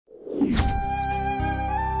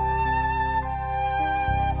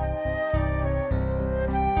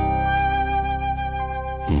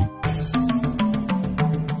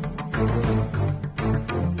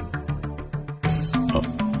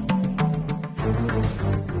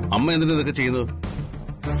അമ്മ എന്തിനാ ഇതൊക്കെ ചെയ്യുന്നത്?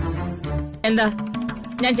 എന്താ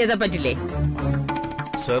ഞാൻ ചെയ്താ പറ്റില്ലേ?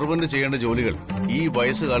 സെർവന്റ് ചെയ്യേണ്ട ജോലികൾ ഈ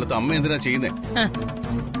വയസ്സുകാലത്ത് അമ്മ എന്തിനാ ചെയ്യുന്നേ?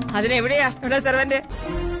 അതിനെവിടെയാ ഇവിടെ സെർവന്റ്?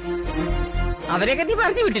 അവരെയൊക്കെ നീ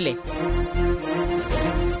പറഞ്ഞു വിട്ടില്ലേ?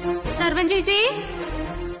 സർവൻ ചേച്ചി,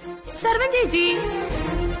 സർവൻ ചേച്ചി,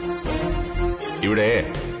 ഇവിടെ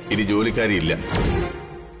ഇനി ജോലിക്കാരിയില്ല.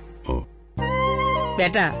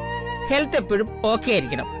 ബേട്ടാ, ഹെൽത്ത് എപ്പോഴും ഓക്കെ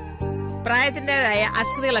ആയിരിക്കണം. പ്രായത്തിന്റേതായ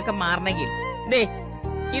അസുഖങ്ങളൊക്കെ മാറണമെങ്കിൽ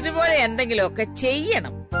ഇതുപോലെ എന്തെങ്കിലുമൊക്കെ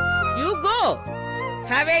ചെയ്യണം. You go,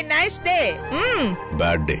 have A nice day.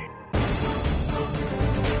 Bad day.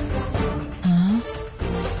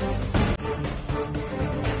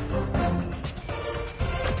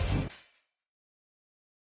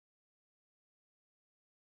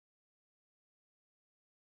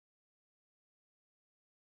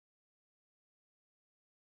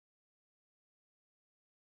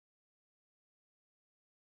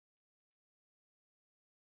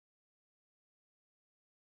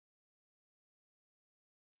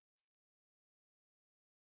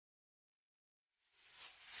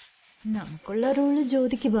 നമുക്കുള്ള റോള്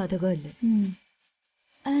ജ്യോതിക്ക് ബാധകമല്ലേ?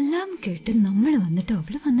 എല്ലാം കേട്ട് നമ്മൾ വന്നിട്ട്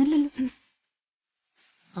അവള് വന്നില്ലല്ലോ.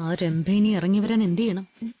 ആ രംഭേനി ഇറങ്ങി വരാൻ എന്ത് ചെയ്യണം?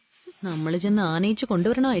 നമ്മൾ ചെന്ന് ആനയിച്ച്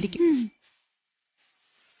കൊണ്ടുവരണമായിരിക്കും.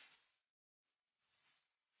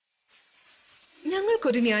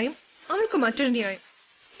 ഞങ്ങൾക്കൊരു ന്യായം, അവൾക്ക് മറ്റൊരു ന്യായം.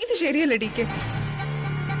 ഇത് ശരിയല്ല ഡിക്ക്.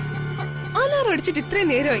 അലാറം അടിച്ചിട്ട്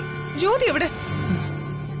ഇത്രയും നേരമായി. ജ്യോതി എവിടെ?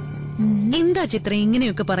 എന്താ ചിത്ര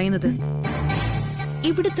ഇങ്ങനെയൊക്കെ പറയുന്നത്?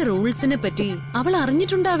 ഇവിടുത്തെ റൂൾസിനെ പറ്റി അവൾ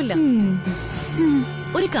അറിഞ്ഞിട്ടുണ്ടാവില്ല.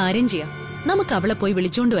 ഒരു കാര്യം ചെയ്യാം, നമുക്ക് അവളെ പോയി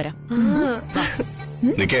വിളിച്ചോണ്ട് വരാം.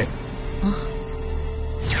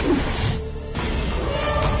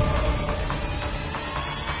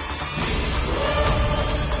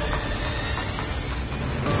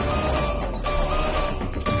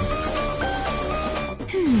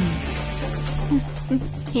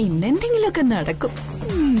 ഇന്നെന്തെങ്കിലുമൊക്കെ നടക്കും.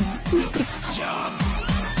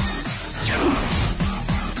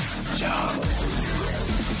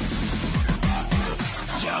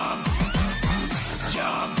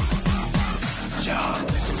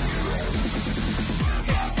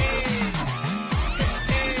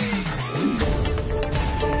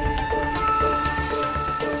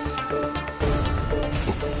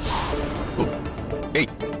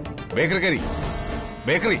 ബേക്കറി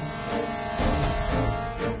ബേക്കറി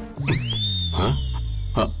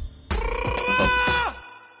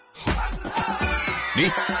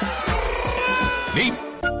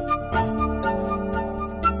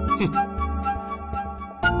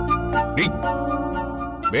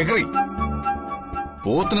ബേക്കറി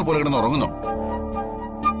പോത്തിനെ പോലെ കിടന്ന് ഉറങ്ങുന്നോ?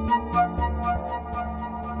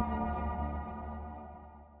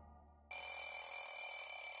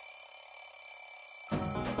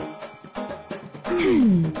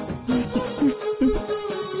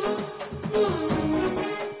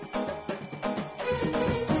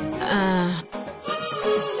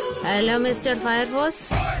 ഹലോ മിസ്റ്റർ ഫയർഫോഴ്സ്,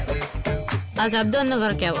 ആ ശബ്ദം ഒന്ന്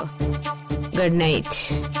കുറയ്ക്കാവോ? Good night.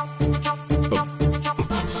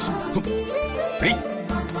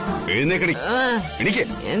 എഴുന്നേക്കടി.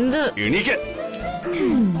 എന്ത്?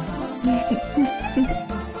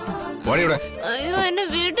 അയ്യോ എന്നെ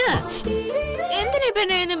വീട്. എന്തിനാ ഇപ്പൊ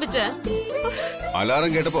എന്നെ എഴുന്നേപ്പിച്ച? അലാറം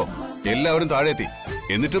കേട്ടപ്പോ എല്ലാവരും താഴെ എത്തി.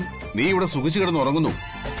 എന്നിട്ടും നീ ഇവിടെ സുഖിച്ചു കിടന്ന് ഉറങ്ങുന്നു.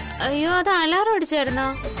 അയ്യോ, അത് അലാറം അടിച്ചായിരുന്നോ?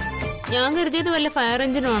 ഞാൻ കരുതിയത് വല്ല ഫയർ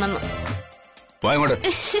എഞ്ചിനാണെന്ന്.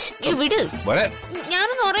 വിട്,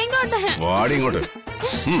 ഞാനൊന്ന് ഉറങ്ങിക്കോട്ടെ.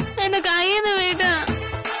 എന്നെ കയ്യെന്ന് വീട്.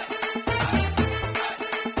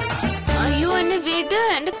 അയ്യോ എന്നെ വീട്,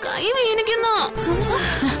 എന്റെ കൈ വേദനിക്കുന്നു.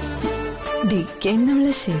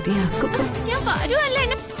 നമ്മള് ശരിയാക്കും. ഞാൻ വരുമല്ല,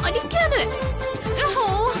 എന്നെ പഠിക്കാതെ.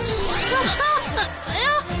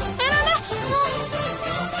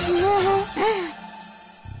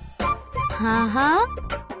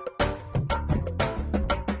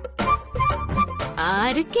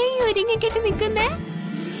 ആരൊക്കെയും ഒരുങ്ങിക്കെട്ടി നിക്കുന്നേ?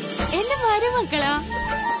 എന്റെ മരുമക്കളാ?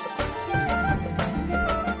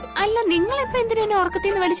 അല്ല, നിങ്ങളിപ്പോ എന്തിനാ എന്നെ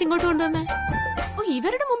ഉറക്കത്തിന്ന് വലിച്ചിങ്ങോട്ട് കൊണ്ടുവന്നേ? ഓ,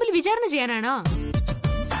 ഇവരുടെ മുമ്പിൽ വിചാരണ ചെയ്യാനാണോ?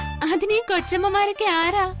 അതിനീ കൊച്ചമ്മമാരൊക്കെ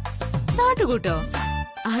ആരാ? നാട്ടുകൂട്ടോ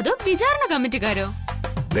അതോ വിചാരണ കമ്മിറ്റിക്കാരോ?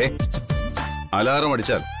 അലാറം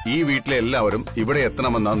അടിച്ചാൽ ഈ വീട്ടിലെ എല്ലാവരും ഇവിടെ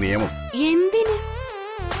എത്തണമെന്നാ നിയമം. എന്തിന്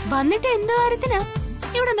വന്നിട്ട് എന്ത് കാര്യത്തിനാ?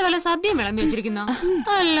 ഇവിടെ എന്താ വല്ല സദ്യം വിളമ്പി വെച്ചിരിക്കുന്നോ?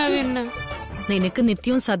 അല്ല പിന്നെ നിനക്ക്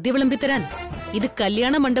നിത്യവും സദ്യ വിളമ്പിത്തരാൻ ഇത്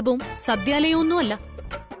കല്യാണ മണ്ഡപവും സദ്യാലയവും ഒന്നുമല്ല.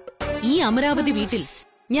 ഈ അമരാവതി വീട്ടിൽ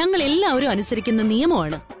ഞങ്ങൾ എല്ലാവരും അനുസരിക്കുന്ന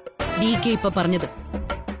നിയമമാണ് DK ഇപ്പൊ പറഞ്ഞത്.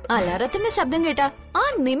 അലാറത്തിന്റെ ശബ്ദം കേട്ടാ ആ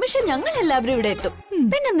നിമിഷം ഞങ്ങൾ എല്ലാവരും ഇവിടെ എത്തും.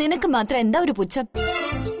 പിന്നെ നിനക്ക് മാത്രം എന്താ ഒരു പുച്ഛം?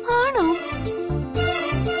 ആണോ?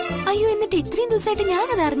 ദിവസമായിട്ട്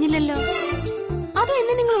ഞാനത് അറിഞ്ഞില്ലല്ലോ. അതോ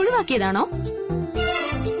എന്നെ നിങ്ങൾ ഒഴിവാക്കിയതാണോ?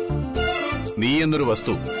 നീ എന്നൊരു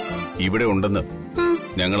വസ്തു ഇവിടെ ഉണ്ടെന്ന്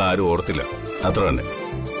ഞങ്ങൾ ആരും ഓർത്തില്ല, അത്ര തന്നെ.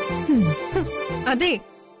 അതെ,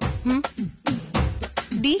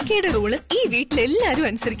 DKയുടെ റൂള് ഈ വീട്ടിലെല്ലാരും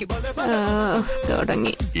അനുസരിക്കും.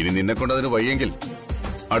 തുടങ്ങി. ഇനി നിന്നെ കൊണ്ട് അതിന് വയ്യെങ്കിൽ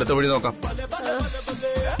അടുത്ത വഴി നോക്കാം.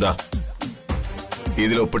 ദാ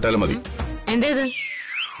ഇതിൽ ഒപ്പിട്ടാലും മതി. എന്തേത്?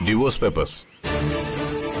 Divorce papers.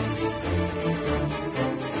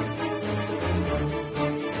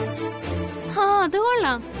 അത്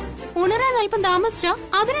കൊള്ളാം. ഉണരാൻ അല്പം താമസിച്ചോ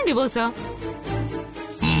അതിനും ഡിവോഴ്സോ?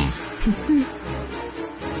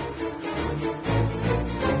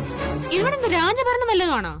 ഇവിടെ എന്താ രാജഭരണം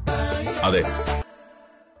വല്ലതുമാണോ? അതെ,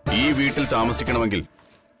 ഈ വീട്ടിൽ താമസിക്കണമെങ്കിൽ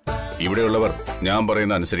ഇവിടെയുള്ളവർ ഞാൻ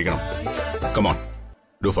പറയുന്ന അനുസരിക്കണം. Come on,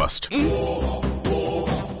 do fast.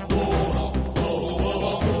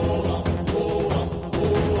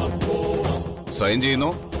 സൈൻ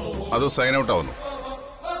ചെയ്യുന്നോ അതോ സൈൻ ഔട്ട് ആവുന്നു?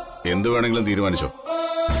 എന്ത് വേണമെങ്കിലും തീരുമാനിച്ചോ.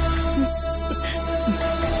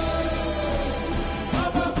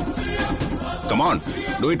 Come on,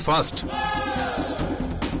 do it fast.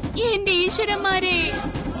 എന്റെ ഈശ്വരന്മാരെ,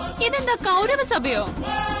 ഇതെന്താ കൗരവസഭയോ?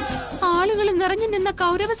 ആളുകൾ നിറഞ്ഞു നിന്ന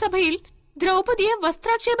കൗരവസഭയിൽ ദ്രൗപദിയെ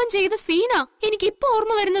വസ്ത്രാക്ഷേപം ചെയ്ത സീന എനിക്ക് ഇപ്പൊ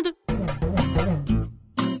ഓർമ്മ വരുന്നത്.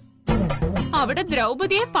 അവിടെ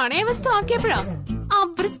ദ്രൗപദിയെ പണയവസ്തു ആക്കിയപ്പോഴാ ആ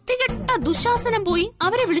വൃത്തികെട്ട ദുശാസനം പോയി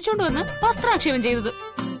അവരെ വിളിച്ചോണ്ടുവന്ന് വസ്ത്രാക്ഷേപം ചെയ്തത്.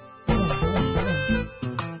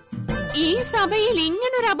 ഈ സഭയിൽ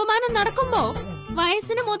ഇങ്ങനൊരു അപമാനം നടക്കുമ്പോ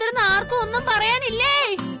വയസ്സിന് മുതിർന്ന ആർക്കും ഒന്നും പറയാനില്ലേ?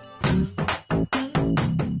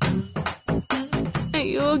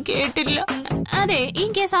 അയ്യോ, കേട്ടില്ല. അതെ, ഈ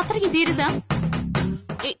കേസ് അത്രയ്ക്ക് സീരിയസാ?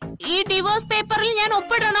 ഈ ഡിവോഴ്സ് പേപ്പറിൽ ഞാൻ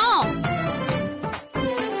ഒപ്പിടണോ?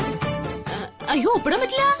 അയ്യോ, ഒപ്പിടാൻ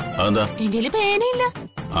പറ്റില്ല. എന്റെ പേനയില്ല.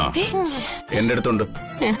 എന്റെ അടുത്തുണ്ട്.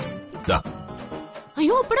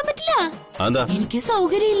 അയ്യോ, ഒപ്പിടാൻ പറ്റില്ല. എനിക്ക്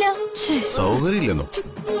സൗകര്യമില്ല. സൗകര്യമില്ലെന്നോ?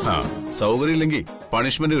 സൗകര്യമില്ലെങ്കിൽ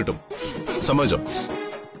പണിഷ്മെന്റ് കിട്ടും. സമ്മതിച്ചോ?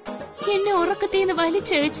 എന്നെ ഉറക്കത്തേന്ന്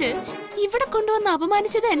വലിച്ചഴിച്ച് ഇവിടെ കൊണ്ടുവന്ന്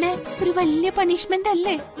അപമാനിച്ചത് തന്നെ ഒരു വലിയ പണിഷ്മെന്റ്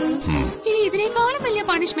അല്ലേ? ഇനി ഇതിനേക്കാളും വലിയ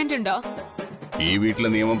പണിഷ്മെന്റ് ഉണ്ടോ? ഈ വീട്ടിലെ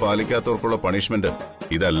നിയമം പാലിക്കാത്തവർക്കുള്ള പണിഷ്മെന്റ്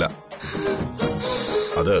ഇതല്ല,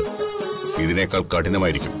 അത് ഇതിനേക്കാൾ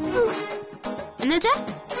കഠിനമായിരിക്കും. എന്നുവെച്ചാ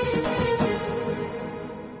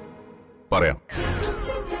പറയാം.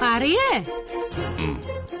 പറയേ.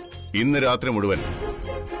 ഇന്ന് രാത്രി മുഴുവൻ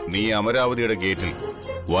നീ അമരാവതിയുടെ ഗേറ്റിൽ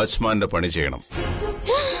വാച്ച്മാന്റെ പണി ചെയ്യണം.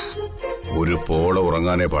 ഒരു പോള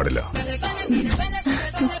ഉറങ്ങാനേ പാടില്ല.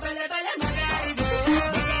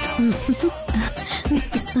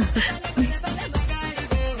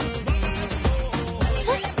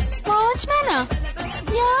 വാച്ച്മാനാ?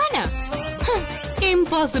 ഞാനാ?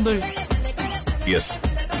 ഇംപോസിബിൾ. Yes,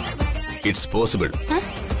 it's possible.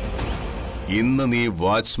 ഇന്ന് നീ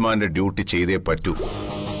വാച്ച്മാന്റെ ഡ്യൂട്ടി ചെയ്തേ പറ്റൂ.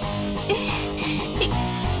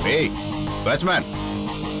 ഏയ് വാച്ച്മാൻ,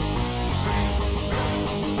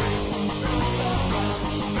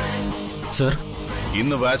 സർ,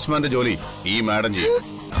 ഇന്ന് വാച്ച്മാന്റെ ജോലി ഈ മാഡം ചെയ്യും.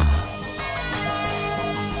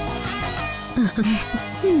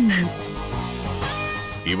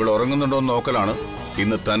 ഇവൾ ഉറങ്ങുന്നുണ്ടോ എന്ന് നോക്കലാണ്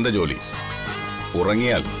ഇന്ന് തന്റെ ജോലി.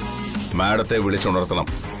 ഉറങ്ങിയാൽ മാഡത്തെ വിളിച്ചുണർത്തണം.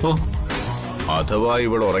 അഥവാ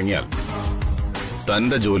ഇവൾ ഉറങ്ങിയാൽ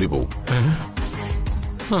തന്റെ ജോലി പോവും.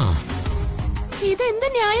 ഇതെന്ത്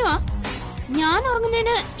ന്യായമാ? ഞാൻ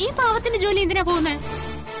ഉറങ്ങുന്നതിന് ഈ പാവത്തിന്റെ ജോലി എന്തിനാ പോകുന്നത്?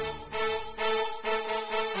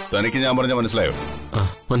 തനിക്ക് ഞാൻ പറഞ്ഞ മനസ്സിലായോ?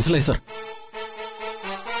 മനസ്സിലായി സർ.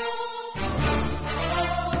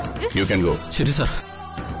 You can go. ശരി സർ.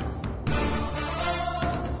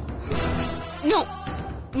 നോ,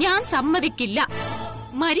 ഞാൻ സമ്മതിക്കില്ല.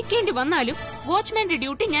 മരിക്കേണ്ടി വന്നാലും വാച്ച്മാന്റെ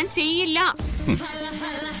ഡ്യൂട്ടി ഞാൻ ചെയ്യില്ല.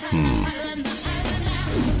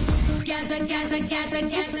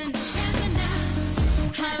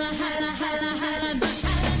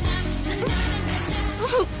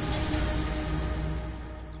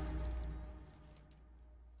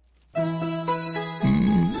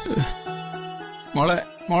 മോളെ,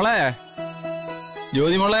 മോളെ,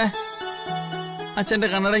 ജ്യോതി മോളെ, അച്ഛന്റെ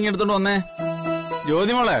കണ്ണടങ്ങി എടുത്തോണ്ട് വന്നേ.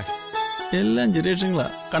 ജ്യോതി മോളെ, എല്ലാം ചെറിയക്ഷങ്ങളാ.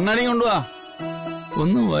 കണ്ണടങ്ങി കൊണ്ടുവാ.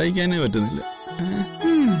 ഒന്നും വായിക്കാനേ പറ്റുന്നില്ല.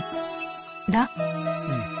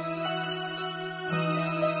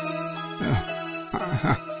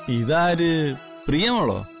 ഇതാര്? പ്രിയ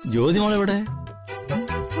മോളോ? ജ്യോതി മോളെ എവിടെ?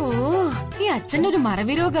 ഓ, ഈ അച്ഛന്റെ ഒരു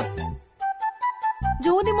മറവി രോഗം.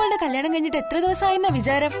 ജ്യോതിമോളുടെ കല്യാണം കഴിഞ്ഞിട്ട് എത്ര ദിവസമായെന്ന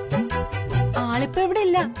വിചാരം? ആളിപ്പോ എവിടെ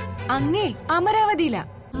ഇല്ല, അങ്ങേ അമരാവതിയില.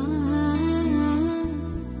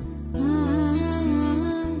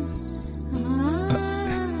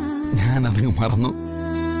 ഞാനതങ്ങ് മറന്നു.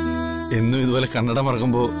 എന്നും ഇതുപോലെ കണ്ണട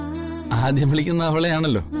മറക്കുമ്പോ ആദ്യം വിളിക്കുന്ന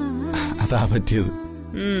അവളെയാണല്ലോ, അതാ പറ്റിയത്.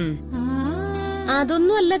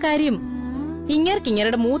 അതൊന്നുമല്ല കാര്യം.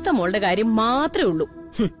 ഇങ്ങരുടെ മൂത്ത മോളുടെ കാര്യം മാത്രമേ ഉള്ളൂ.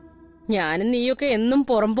 ഞാനും നീയൊക്കെ എന്നും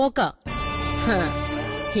പുറംപോക്കാ.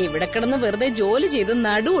 ഇവിടെ കിടന്ന് വെറുതെ ജോലി ചെയ്ത്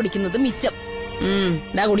നടു ഓടിക്കുന്നത് മിച്ചം.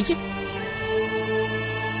 ദാ കുടിക്ക്.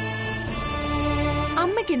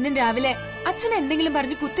 അമ്മയ്ക്ക് ഇന്നും രാവിലെ അച്ഛൻ എന്തെങ്കിലും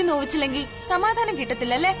പറഞ്ഞ് കുത്തി നോവിച്ചില്ലെങ്കിൽ സമാധാനം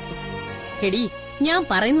കിട്ടത്തില്ലല്ലേ? എടി, ഞാൻ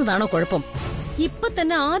പറയുന്നതാണോ കുഴപ്പം? ഇപ്പൊ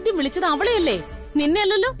തന്നെ ആദ്യം വിളിച്ചത് അവളെയല്ലേ, നിന്നെ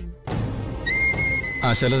അല്ലല്ലോ.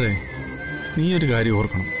 ശലതേ, നീ ഒരു കാര്യം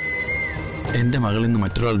ഓർക്കണം. എന്റെ മകളിൽ നിന്ന്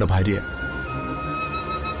മറ്റൊരാളുടെ ഭാര്യ.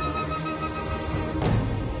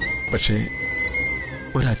 പക്ഷേ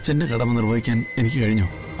ഒരച്ഛന്റെ കടമ നിർവഹിക്കാൻ എനിക്ക് കഴിഞ്ഞോ?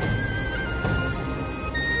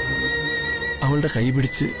 അവളുടെ കൈ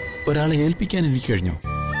പിടിച്ച് ഒരാളെ ഏൽപ്പിക്കാൻ എനിക്ക് കഴിഞ്ഞോ?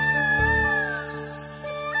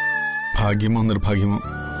 ഭാഗ്യമോ നിർഭാഗ്യമോ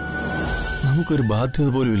നമുക്കൊരു ബാധ്യത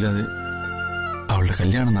പോലും ഇല്ലാതെ അവളുടെ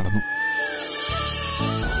കല്യാണം നടന്നു.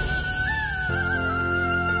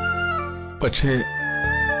 പക്ഷേ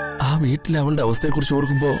ആ വീട്ടിൽ അവളുടെ അവസ്ഥയെക്കുറിച്ച്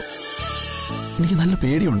ഓർക്കുമ്പോ എനിക്ക് നല്ല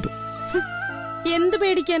പേടിയുണ്ട്. എന്ത്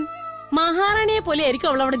പേടിക്കാൻ? മഹാറാണിയെ പോലെ ആയിരിക്കും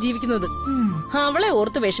അവൾ അവിടെ ജീവിക്കുന്നത്. അവളെ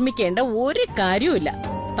ഓർത്ത് വിഷമിക്കേണ്ട ഒരു കാര്യവുമില്ല.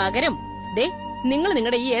 പകരം ദേ, നിങ്ങൾ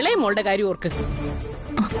നിങ്ങളുടെ ഈ ഇളയ മോളുടെ കാര്യം ഓർക്ക്.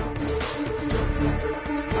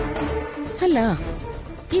 അല്ല,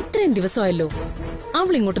 ഇത്രയും ദിവസമായല്ലോ,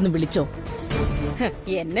 അവൾ ഇങ്ങോട്ടൊന്ന് വിളിച്ചോ?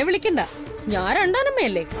 എന്നെ വിളിക്കണ്ട, ഞാൻ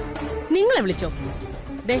രണ്ടാനമ്മയല്ലേ. നിങ്ങളെ വിളിച്ചോ?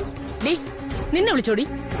 ദേ, നിന്നെ വിളിച്ചോടി.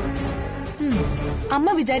 അമ്മ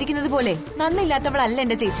വിചാരിക്കുന്നത് പോലെ നന്ദില്ലാത്തവളല്ല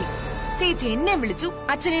എന്റെ ചേച്ചി. ചേച്ചി എന്നെ വിളിച്ചു,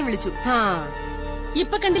 അച്ഛനെയും വിളിച്ചു.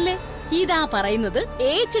 ഇപ്പൊ കണ്ടില്ലേ, ഇതാ പറയുന്നത്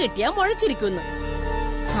ഏച്ചു കെട്ടിയാ മുഴച്ചിരിക്കുമെന്ന്.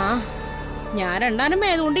 ഞാൻ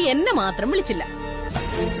രണ്ടാനമ്മയായതുകൊണ്ട് എന്നെ മാത്രം വിളിച്ചില്ല.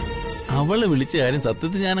 അവളെ വിളിച്ച കാര്യം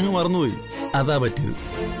സത്യത്തിൽ ഞാനങ്ങ് മറന്നുപോയി. അതാ പറ്റിയത്.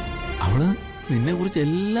 അവള് നിന്നെ കുറിച്ച്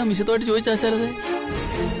എല്ലാം വിശദമായിട്ട് ചോദിച്ചാശാലതേ.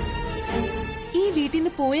 ഈ വീട്ടിൽ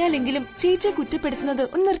നിന്ന് പോയാലെങ്കിലും ചേച്ചിയെ കുറ്റപ്പെടുത്തുന്നത്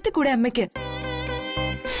ഒന്ന് നിർത്തിക്കൂടെ അമ്മയ്ക്ക്?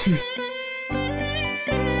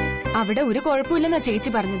 അവിടെ ഒരു കുഴപ്പമില്ലെന്നാ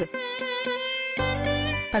ചേച്ചി പറഞ്ഞത്.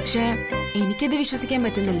 പക്ഷെ എനിക്കത് വിശ്വസിക്കാൻ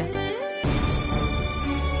പറ്റുന്നില്ല.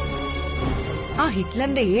 ആ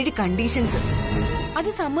ഹിറ്റ്ലറിന്റെ 7 കണ്ടീഷൻസ് അത്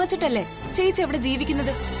സമ്മതിച്ചിട്ടല്ലേ ചേച്ചി അവിടെ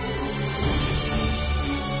ജീവിക്കുന്നത്?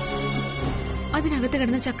 അതിനകത്ത്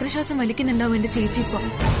കിടന്ന് ചക്രശ്വാസം വലിക്കുന്നുണ്ടാവും എന്റെ ചേച്ചി ഇപ്പൊ.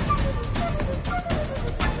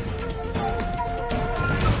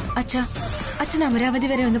 അച്ഛൻ അമരാവതി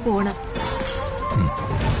വരെ ഒന്ന് പോകണം.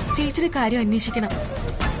 ചേച്ചിയുടെ കാര്യം അന്വേഷിക്കണം.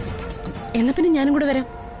 എന്നാ പിന്നെ ഞാനും കൂടെ വരാം.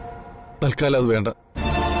 തൽക്കാലം അത് വേണ്ട.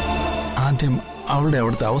 ആദ്യം അവളുടെ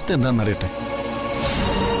അവിടുത്തെ അവസ്ഥ എന്താണെന്നറിയട്ടെ.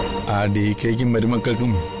 ആ DKയ്ക്കും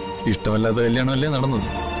മരുമക്കൾക്കും ഇഷ്ടമല്ലാത്ത കല്യാണമല്ലേ നടന്നത്.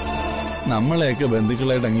 നമ്മളെയൊക്കെ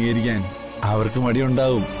ബന്ധുക്കളായിട്ട് അംഗീകരിക്കാൻ അവർക്ക്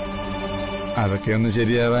മടിയുണ്ടാവും. അതൊക്കെ ഒന്ന്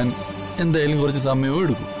ശരിയാവാൻ എന്തായാലും കുറച്ച് സമയവും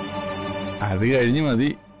എടുക്കും. അത് കഴിഞ്ഞ് മതി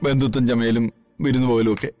ബന്ധുത്വം ചമയലും വിരുന്നു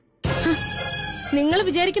പോലും ഒക്കെ. നിങ്ങൾ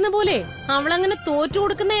വിചാരിക്കുന്ന പോലെ അവളങ്ങനെ തോറ്റു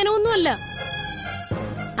കൊടുക്കുന്ന ഇനമൊന്നുമല്ല.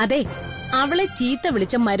 അതെ, അവളെ ചീത്ത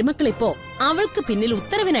വിളിച്ച മരുമക്കളിപ്പോ അവൾക്ക് പിന്നിൽ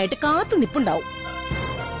ഉത്തരവിനായിട്ട് കാത്തു നിപ്പുണ്ടാവും.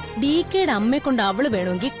 DKയുടെ അമ്മയെ കൊണ്ട് അവള്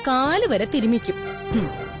വേണമെങ്കിൽ കാല് വരെ തിരുമിക്കും.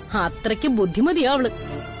 അത്രയ്ക്ക് ബുദ്ധിമതിയാ അവള്.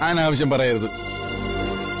 അനാവശ്യം പറയരുത്.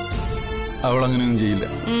 അവളങ്ങനെയൊന്നും ചെയ്യില്ല.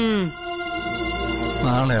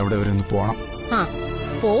 നാളെ അവിടെ വരെ ഒന്ന് പോണം.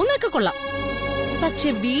 പോകുന്നൊക്കെ കൊള്ളാം. പക്ഷെ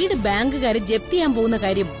വീട് ബാങ്കുകാര് ജപ്തി ചെയ്യാൻ പോകുന്ന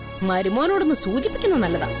കാര്യം മരുമോനോടൊന്ന് സൂചിപ്പിക്കുന്നത്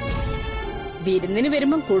നല്ലതാ. വിരുന്നിന്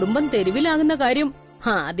വരുമ്പം കുടുംബം തെരുവിലാകുന്ന കാര്യം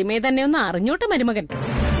ആദ്യമേ തന്നെ ഒന്ന് അറിഞ്ഞോട്ടെ മരുമകൻ.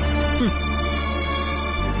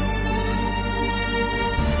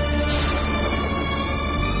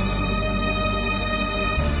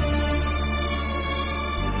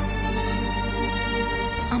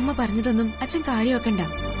 അമ്മ പറഞ്ഞതൊന്നും അച്ഛൻ കാര്യമാക്കണ്ട.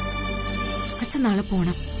 അച്ഛൻ നാളെ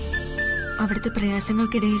പോണം. അവിടുത്തെ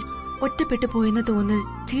പ്രയാസങ്ങൾക്കിടയിൽ ഒറ്റപ്പെട്ടു പോയെന്ന് തോന്നൽ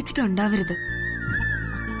ചേച്ചിക്ക് ഉണ്ടാവരുത്.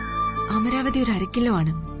 അമരാവതി ഒരു 1/2 കിലോ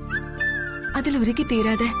ആണ്. അതിലൊരുക്കി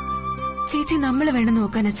തീരാതെ ചേച്ചി നമ്മളെ വേണം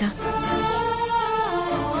നോക്കാൻ അച്ഛാ.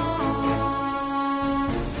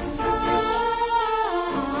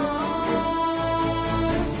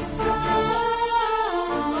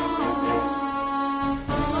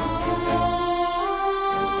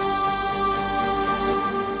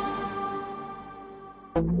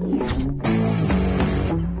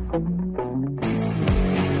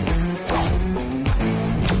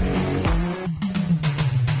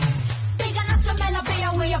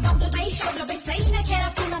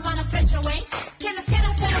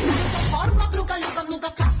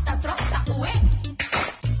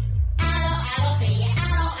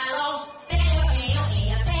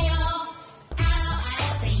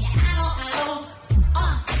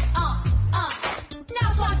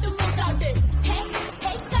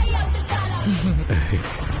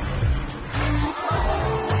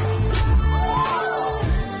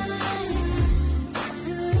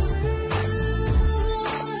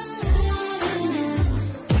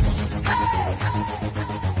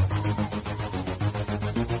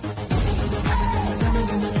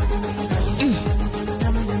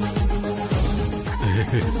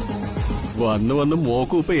 വന്ന് വന്ന്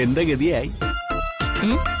മോക്കും ഇപ്പൊ എന്റെ ഗതിയായി.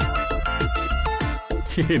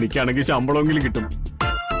 എനിക്കാണെങ്കിൽ ശമ്പളമെങ്കിലും കിട്ടും,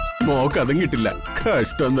 മോക്ക് അതും കിട്ടില്ല.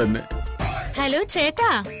 കഷ്ടം തന്നെ. ഹലോ ചേട്ടാ,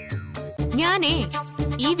 ഞാനേ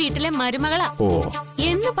ഈ വീട്ടിലെ മരുമകളാ. ഓ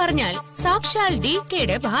എന്ന് പറഞ്ഞാൽ സാക്ഷാൽ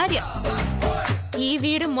DKയുടെ ഭാര്യ. ഈ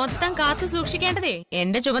വീട് മൊത്തം കാത്തു സൂക്ഷിക്കേണ്ടതേ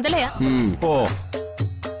എന്റെ ചുമതലയാ. ഓ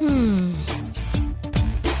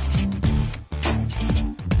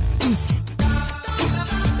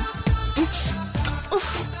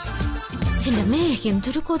ചിന്നമ്മേ,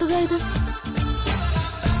 എന്തൊരു കൊതുക ഇത്.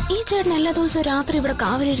 ഈ ചേട്ടൻ എല്ലാ ദിവസവും രാത്രി ഇവിടെ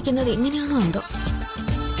കാവലിരിക്കുന്നത് എങ്ങനെയാണോ എന്തോ.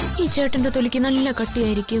 ഈ ചേട്ടന്റെ തൊലിക്ക് നല്ല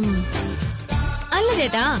കട്ടിയായിരിക്കും. അല്ല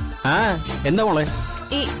ചേട്ടാ, എന്താ മോളെ?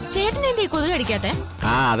 ഈ ചേട്ടൻ എന്തേ കൊതുക് കടിക്കാത്തെ?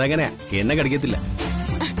 അതങ്ങനെ എന്നെ കടിക്കത്തില്ല.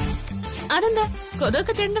 അതെന്താ,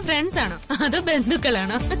 കൊതുകൊക്കെ ചേട്ടന്റെ ഫ്രണ്ട്സ് ആണോ അതോ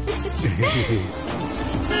ബന്ധുക്കളാണോ?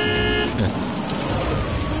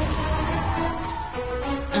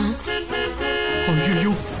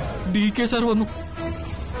 അയ്യോ, DK സാർ വന്നു.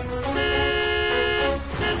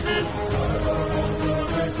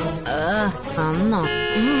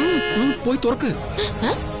 പോയി തുറക്ക്,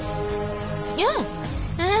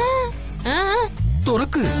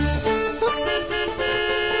 തുറക്ക്.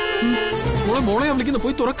 മോളെ വിളിക്കുന്ന,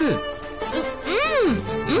 പോയി തുറക്ക്.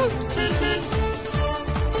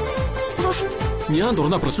 ഞാൻ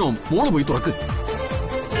തുറന്ന പ്രശ്നവും, മോളെ പോയി തുറക്ക്.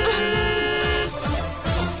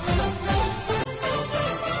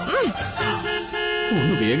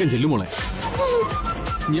 ഒന്ന് വേഗം ചെല്ലുമോളെ,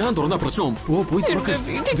 ഞാൻ തുറന്ന പ്രശ്നവും, പോയി തുറക്ക്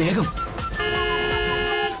വേഗം.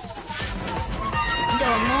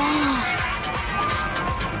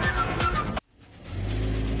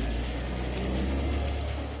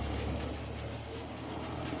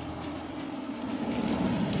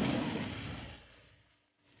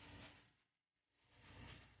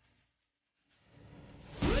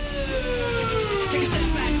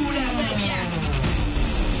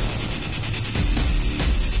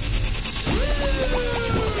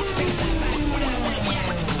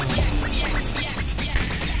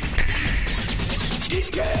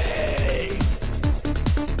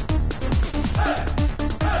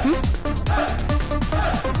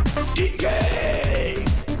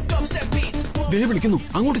 വിളിക്കുന്നു,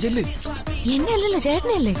 അങ്ങോട്ട് ചെല്ല്. എന്നെ അല്ലല്ലോ,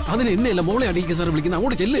 ചേട്ടനല്ലേ. അതിന് എന്നെയല്ല, മോളെ DK സാർ വിളിക്കുന്നു,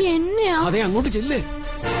 അങ്ങോട്ട് ചെല്ല്. എന്നെയാ? അതെ, അങ്ങോട്ട് ചെല്ല്.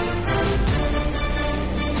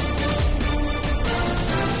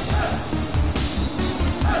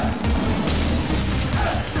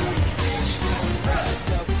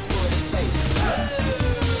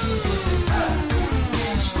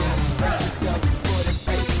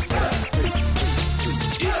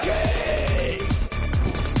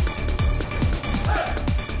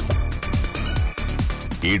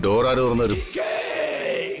 ഈ ഡോർ ആര് തുറന്നു തരും?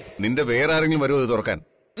 നിന്റെ വേറെ ആരെങ്കിലും വരുമോ ഇത് തുറക്കാൻ?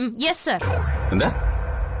 Yes sir. എന്താ?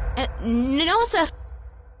 നോ സർ,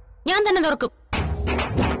 ഞാൻ തന്നെ തുറക്കും.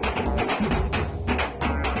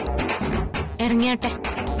 ഇറങ്ങിയാട്ടെ.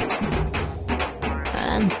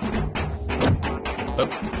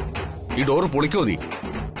 ഈ ഡോർ പൊളിക്കോ നീ?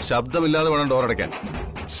 ശബ്ദമില്ലാതെ വേണം ഡോർ അടയ്ക്കാൻ.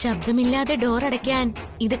 ശബ്ദമില്ലാതെ ഡോർ അടയ്ക്കാൻ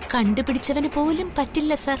ഇത് കണ്ടുപിടിച്ചവന് പോലും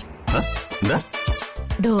പറ്റില്ല സർ. എന്താ?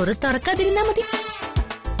 ഡോറ് തുറക്കാതിരുന്നാ മതി,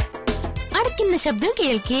 അടയ്ക്കുന്ന ശബ്ദം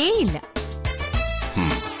കേൾക്കേയില്ല.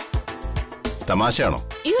 തമാശയാണോ?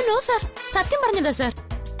 യു നോ സർ, സത്യം പറഞ്ഞതാ സർ.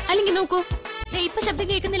 അല്ലെങ്കിൽ നോക്കൂ, ഇപ്പൊ ശബ്ദം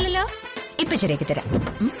കേൾക്കുന്നില്ലല്ലോ. ഇപ്പൊ ശരിയാക്കി തരാം.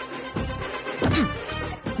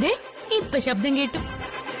 ഇപ്പൊ ശബ്ദം കേട്ടു.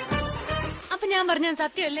 അപ്പൊ ഞാൻ പറഞ്ഞത്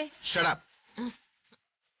സത്യമല്ലേ?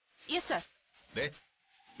 Yes sir.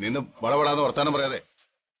 നിന്ന് വളവളാന്ന് വർത്താനം പറയാതെ.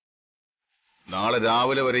 നാളെ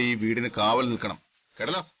രാവിലെ വരെ ഈ വീടിന് കാവൽ നിൽക്കണം,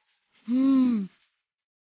 കേട്ടല്ലോ?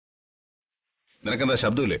 നിനക്കെന്താ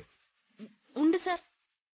ശബ്ദമില്ലേ? ഉണ്ട് സർ.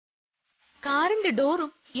 കാറിന്റെ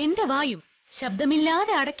ഡോറും എന്റെ വായും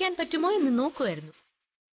ശബ്ദമില്ലാതെ അടയ്ക്കാൻ പറ്റുമോ എന്ന് നോക്കുമായിരുന്നു.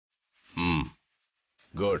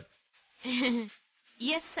 Good.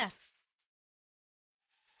 Yes sir.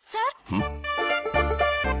 Sir,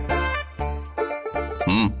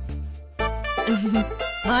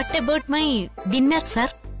 what about my dinner sir?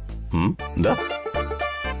 എന്താ?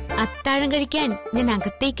 അത്താഴം കഴിക്കാൻ ഞാൻ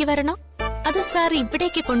അകത്തേക്ക് വരണോ അതോ സാർ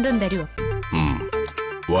ഇവിടേക്ക് കൊണ്ടുവന്ന് തരുമോ?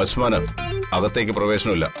 വാച്ച്മാന് അകത്തേക്ക്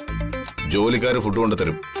പ്രവേശനമില്ല, ജോലിക്കാര് ഫുഡ് കൊണ്ട്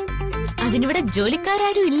തരും. അതിനിവിടെ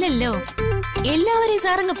ജോലിക്കാരും ഇല്ലല്ലോ, എല്ലാവരെയും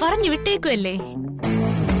സാറങ്ങ് പറഞ്ഞു വിട്ടേക്കുമല്ലേ.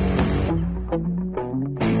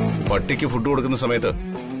 പട്ടിക്ക് ഫുഡ് കൊടുക്കുന്ന സമയത്ത്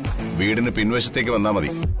വീടിന് പിൻവശത്തേക്ക് വന്നാ മതി.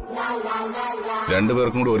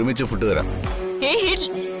 രണ്ടുപേർക്കും കൂടി ഒരുമിച്ച് ഫുഡ് തരാം.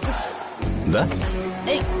 എന്താ?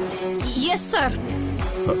 Yes sir.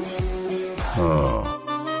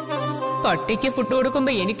 പട്ടിക്ക് ഫുഡ്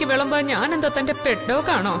കൊടുക്കുമ്പോ എനിക്ക് വിളമ്പാൻ ഞാൻ എന്താ തന്റെ പെട്ടോ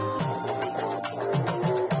കാണോ?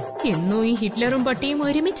 എന്നും ഈ ഹിറ്റ്ലറും പട്ടിയും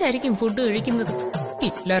ഒരുമിച്ചായിരിക്കും ഫുഡ് കഴിക്കുന്നത്.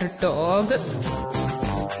 Hitler dog.